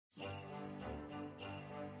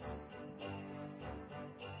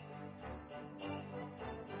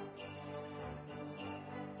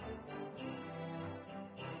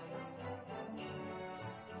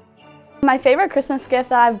My favorite Christmas gift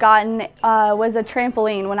that I've gotten was a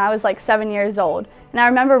trampoline when I was like 7 years old. And I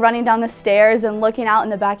remember running down the stairs and looking out in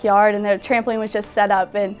the backyard, and the trampoline was just set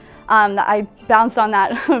up, and I bounced on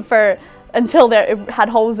that until it had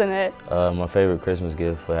holes in it. My favorite Christmas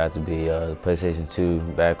gift would have to be the PlayStation 2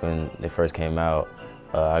 back when it first came out.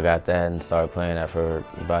 I got that and started playing that for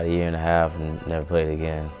about a year and a half and never played it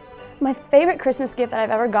again. My favorite Christmas gift that I've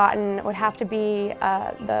ever gotten would have to be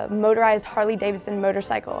the motorized Harley-Davidson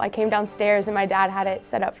motorcycle. I came downstairs and my dad had it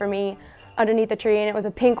set up for me underneath the tree, and it was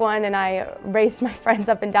a pink one, and I raced my friends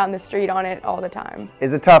up and down the street on it all the time.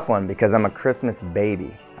 It's a tough one because I'm a Christmas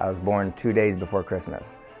baby. I was born 2 days before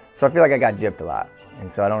Christmas. So I feel like I got gypped a lot,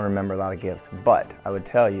 and so I don't remember a lot of gifts. But I would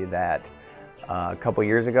tell you that a couple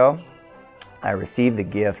years ago, I received the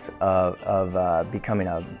gifts of becoming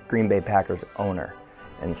a Green Bay Packers owner.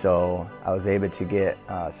 And so I was able to get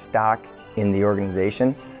stock in the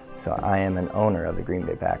organization, so I am an owner of the Green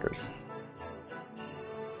Bay Packers.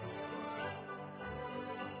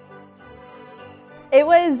 It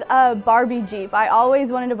was a Barbie Jeep. I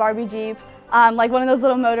always wanted a Barbie Jeep, like one of those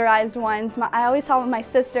little motorized ones. I always saw with my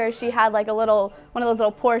sister, she had like one of those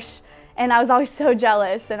little Porsche, and I was always so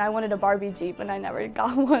jealous, and I wanted a Barbie Jeep, and I never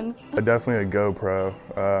got one. Definitely a GoPro.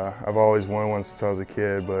 I've always wanted one since I was a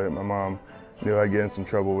kid, but my mom knew I'd get in some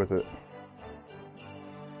trouble with it.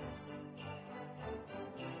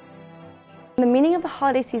 The meaning of the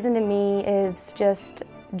holiday season to me is just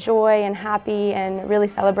joy and happy and really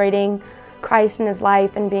celebrating Christ and His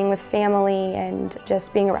life and being with family and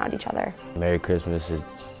just being around each other. Merry Christmas is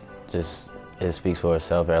just, it speaks for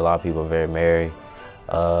itself. A lot of people are very merry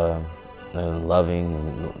and loving,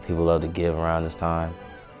 and people love to give around this time.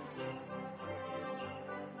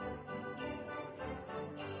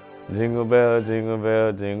 Jingle bell,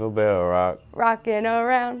 jingle bell rock. Rocking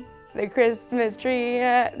around the Christmas tree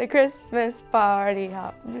at the Christmas party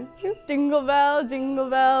hop. Jingle bell, jingle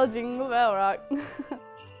bell, jingle bell rock.